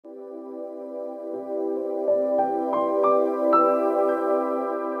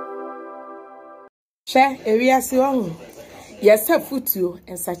Share area si on. Yes, have futu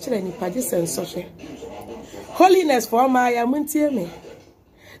and such a nipages and social. Holiness for my amuntie me.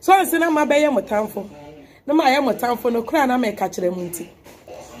 So I said, I'm a bay motanfo. No, my motanfo no crown, I may catch the munti.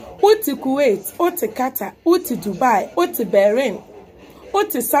 Uti Kuwait, Uti Qatar, Uti Dubai, Uti Bahrain,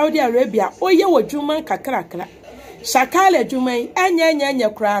 Uti Saudi Arabia, Oye wa Juman kakrakra. Shakale Jumai, Anya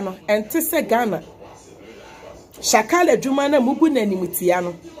Krano, and Tisse Ghana. Shakale Jumana Mubune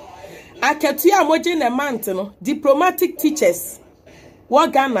Nimutiano. Aketuya moje na mantino diplomatic teachers wa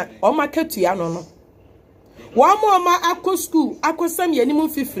Ghana o maketuya no wa ma akọ school akosam yanimu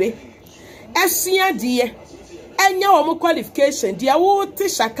fifre esua de enya wo qualification dia wo te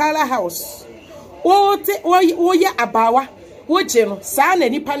Shakala house wo te wo ye abawa wo je no saa na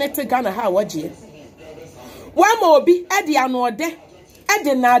nipa ne te Ghana ha wo je wa ma obi ade anode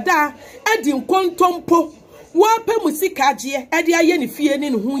ade nada ade nkontompo Wape musika je ade aye ne fie ne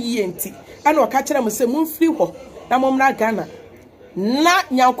hu yie nti ana oka kire mu se mu mfiri ho na momra Ghana na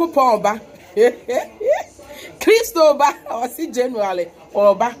Nyankopon oba Kristo oba osi January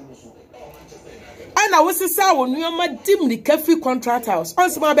oba ana wosisa wo nuoma dimni kafi contract house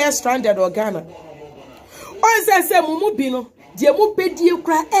onsema be stranded o Ghana onse se mu bi no de mu pedie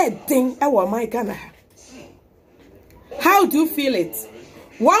kra eden e wo my Ghana. How do you feel it?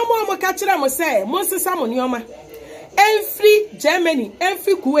 One more catcher, I say, most Samonioma. Every Germany,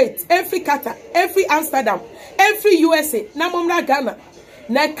 every Kuwait, every Qatar, every Amsterdam, every USA, Namomra Ghana.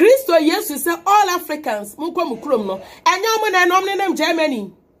 Na Christo, yes, we say all Africans, Muko Mukrum no. And your man and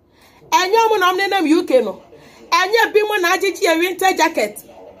Germany. And your man UK no. And your Bimon Ajiti a winter jacket.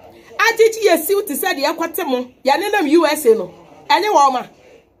 Ajiti a suit to say the Aquatemo, Yanenam USA no. And your woman.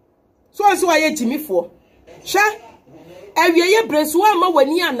 So I Jimmy for. Sha. Ewiye breswa ma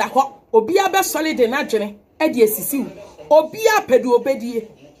wani anda ho obi abe solid na dwene e de asisiw obi apedu obedie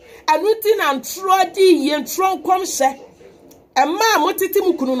anuti na ntrodi ye ntronkom hye emma motiti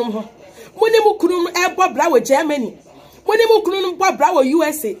mukununum ho muni mukunum ebo bra wo Germany muni mukunum bo bra wo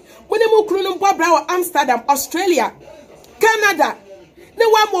USA muni mukunum bo bra wo Amsterdam Australia Canada ne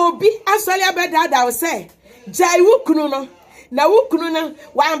wa ma obi asole abedada wo se jai wukunu no na wukunu na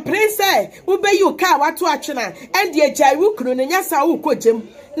wan prince ube yu ka watu atwena ende agya wukunu na nyasa wo kojem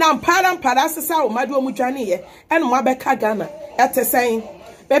na mpara sesa wo madu omudwane ye ene mo abeka Ghana etesen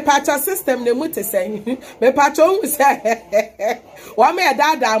me patcha system ne mutesen me patcha hu se wa me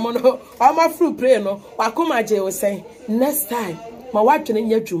dada mo no o ma fru pray no wakoma je wo sen next time ma wadwene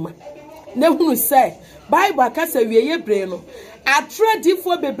nyadwuma na hunu se Bible akasa wieye bre no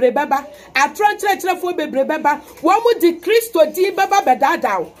atradifo bebre baba atrantrefo bebre baba wo mu di Kristo di baba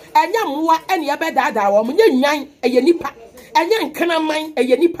bedadaw enya mwa ene ye bedadaw wo nya nwan eye nipa enya nkanaman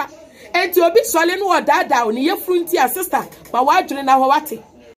eye nipa enti obi sole no odadaw ne ye frunti a sister ma wadwene na ho wate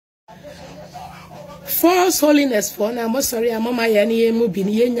false holiness for na mo sorry amama ye ne ye mu bi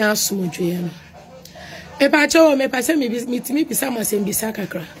ne ye nya asomdwe no e ba cho me pase mitimi bisa masem bisa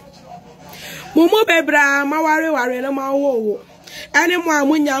kakra Mumu bebra ma ware na ma wo ene mo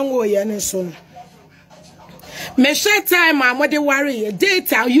amunya wo ye ne so me share time amode ware ye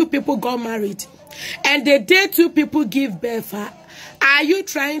date how you people got married and the day two people give birth. Are you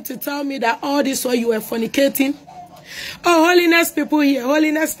trying to tell me that all this while you were fornicating? Oh, holiness people here,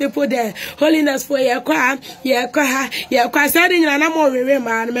 holiness people there, holiness for ye kwa said in na mo rere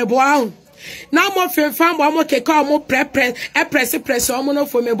man me boa. Now more fam mo keka mo press o mo no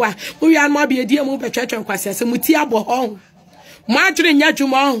for me boa. Mo wi an mo be die mo betwetwe kwase se muti abo ho. Mo adwere nya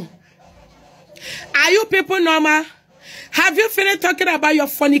dwuma. Are you people normal? Have you finished talking about your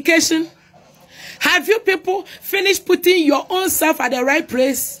fornication? Have you people finished putting your own self at the right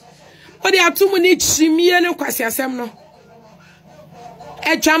place? But they are too many chimie no kwase asem no.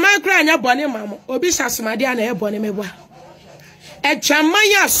 E jama kra nya bone mamo. Obi sasomade na e bone me boa. E jama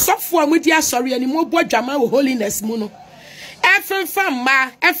ya sofo amudi asori ani mo bo jama wo holiness mu no. E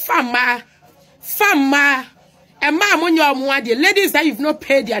fama e ma mo nya omo ade ladies that you've not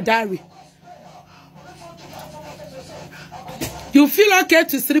paid their dowry. You feel okay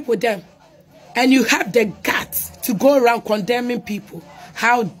to sleep with them and you have the guts to go around condemning people.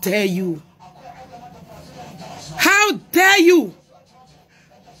 How dare you? How dare you?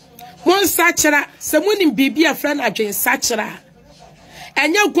 One sachara, someone in baby a friend adwen sachara.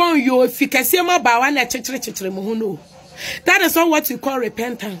 And you're going you if you can see my bawana chichre muhuno. That is not what you call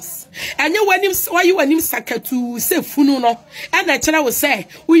repentance. And you when him why you want him saka to say fununo. And the chara will say,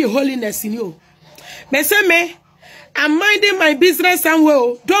 we holiness in you. Me say me, I'm minding my business and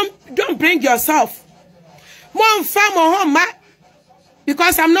well. Don't bring yourself. More farm or home,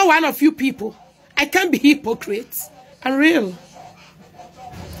 because I'm not one of you people. I can't be hypocrite. I'm real.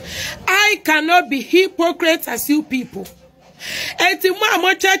 I cannot be hypocrite as you people. And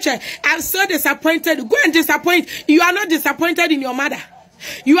to church, I'm so disappointed. Go and disappoint. You are not disappointed in your mother.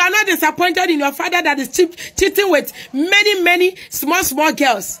 You are not disappointed in your father that is cheating with many small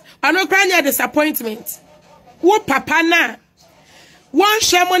girls. I'm not crying your disappointment. What papa na? One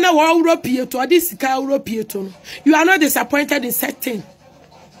shamana wa European or this European. You are not disappointed in certain.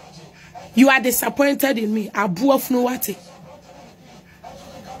 You are disappointed in me. Abu of no what?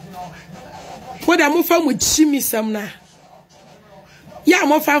 What am I from with Jimmy some na? Yeah,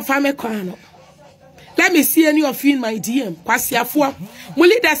 I'm from family kwano. Let me see any of you in my DM. Kwasiafo. Mo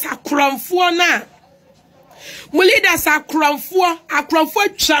leaders are kramfo na. Mo leaders are kramfo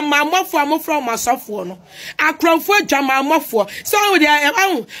chamamofo amofro masofo no. Akramfo jamamofo. So they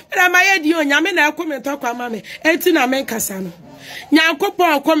are but am I di onyame na comment akwa mame. Enti na men kasa no.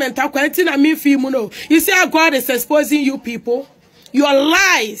 Nyankopon comment akwa enti na me fi mu no. You see how God is exposing you people. Your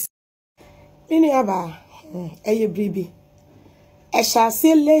lies. Ini aba. Eye bribi. I shall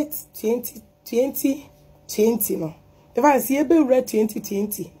say late 2020 no. If I see ebe read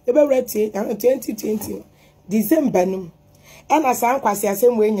 2020, ebe read 2020 December no. And as I kwasi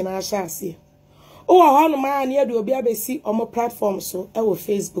asem we nyina sha ase. O wa hono ma na ye obi abesi omo platform so e wo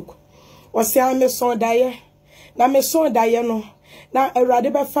Facebook. O se am so daye. Na me so daye no. Na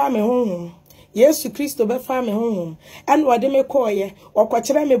Awurade be fa me honhom. Yesu Kristo be fa me honhom. And wode me koye,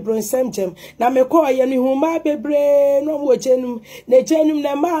 okokere me bronsam jam. Na me koye ni huma bebre no wo jenum. Na jenum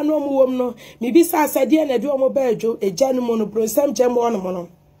na ma no mo wom no. Me bisa asade na de omo baadwo e janum no bronsam jam wo no no.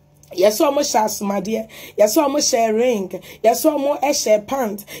 Yes, almost share smadier. Yes, almost share ring. Yes, almost share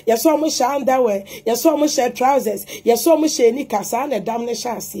pant. Yes, almost share underwear. Yes, almost share trousers. Yes, almost share knickers and a damn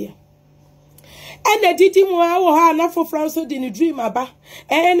shasi. And I did him wow, enough for France in a dream about.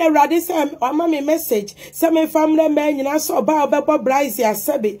 And a radism or mammy message. Some family men, you know, so about Brizia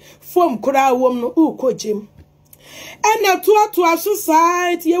Sabi, form crowd woman, who could Jim. And now to our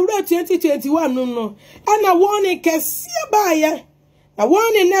society, you wrote 2021 no. And a warning can see a buyer. I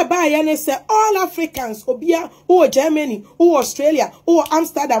want in nearby and say all Africans, Obia, or Germany, or Australia, or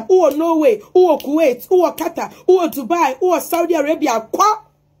Amsterdam, or Norway, or Kuwait, or Qatar, or Dubai, or Saudi Arabia, call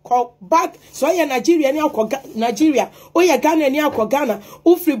back. So I Nigeria, Nigeria, or ya Ghana, Nyako Ghana,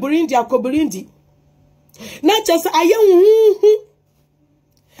 Ufri Burundi, Burundi. Not just I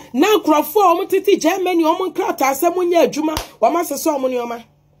am now Crawford, Titi, Germany, Oman Krata, Samunya Juma, Wamasa Somonioma.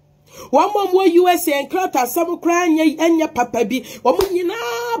 One more USA and Crata, some crying and your papa be, woman,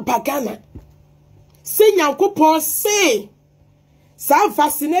 bagana. Say, Yanko, say, some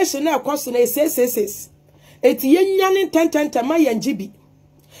fascination now costing a says, it's yan in 10 my and GB.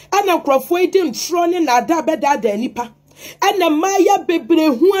 And a Crawford didn't thrown in a dabba nipa. And a Maya baby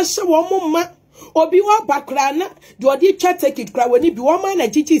who is so woman. Obi wa bakrana, do di chat take it cry when you be woman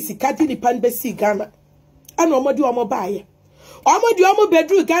and Gigi Sikati the pan besi Ghana. And Omo do Omo buy. Omo di omo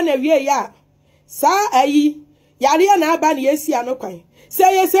bedru Ghana wie ya. Sa ayi yare na aba na yesi anokwan.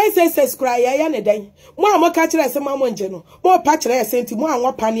 Say cry ya ne den. Mo amo ka kire asem amo nje no. Mo pa kire asenti mo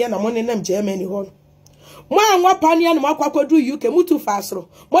anwa pane na mo ne nam Germany ho no. Mo anwa pane na mo akwakodu UK mutu fasro.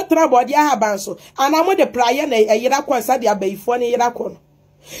 Mo tra body ahaban so. Ana mo de praye na yira kwansa de abayifo ne yira ko no.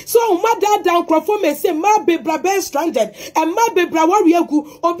 So mother down Crawford may say ma bebra be stranded and ma bebra warrior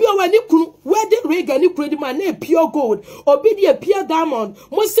gu obi o wani kunu wedding ring ani kredi man na pure gold obi de pure diamond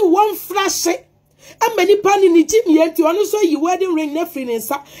mo see one flash and many pan in the gym yet you ono so you wedding ring na free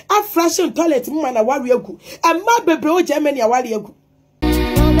nsa a flash toilet man na warrior gu and ma bebra o Germany a warrior gu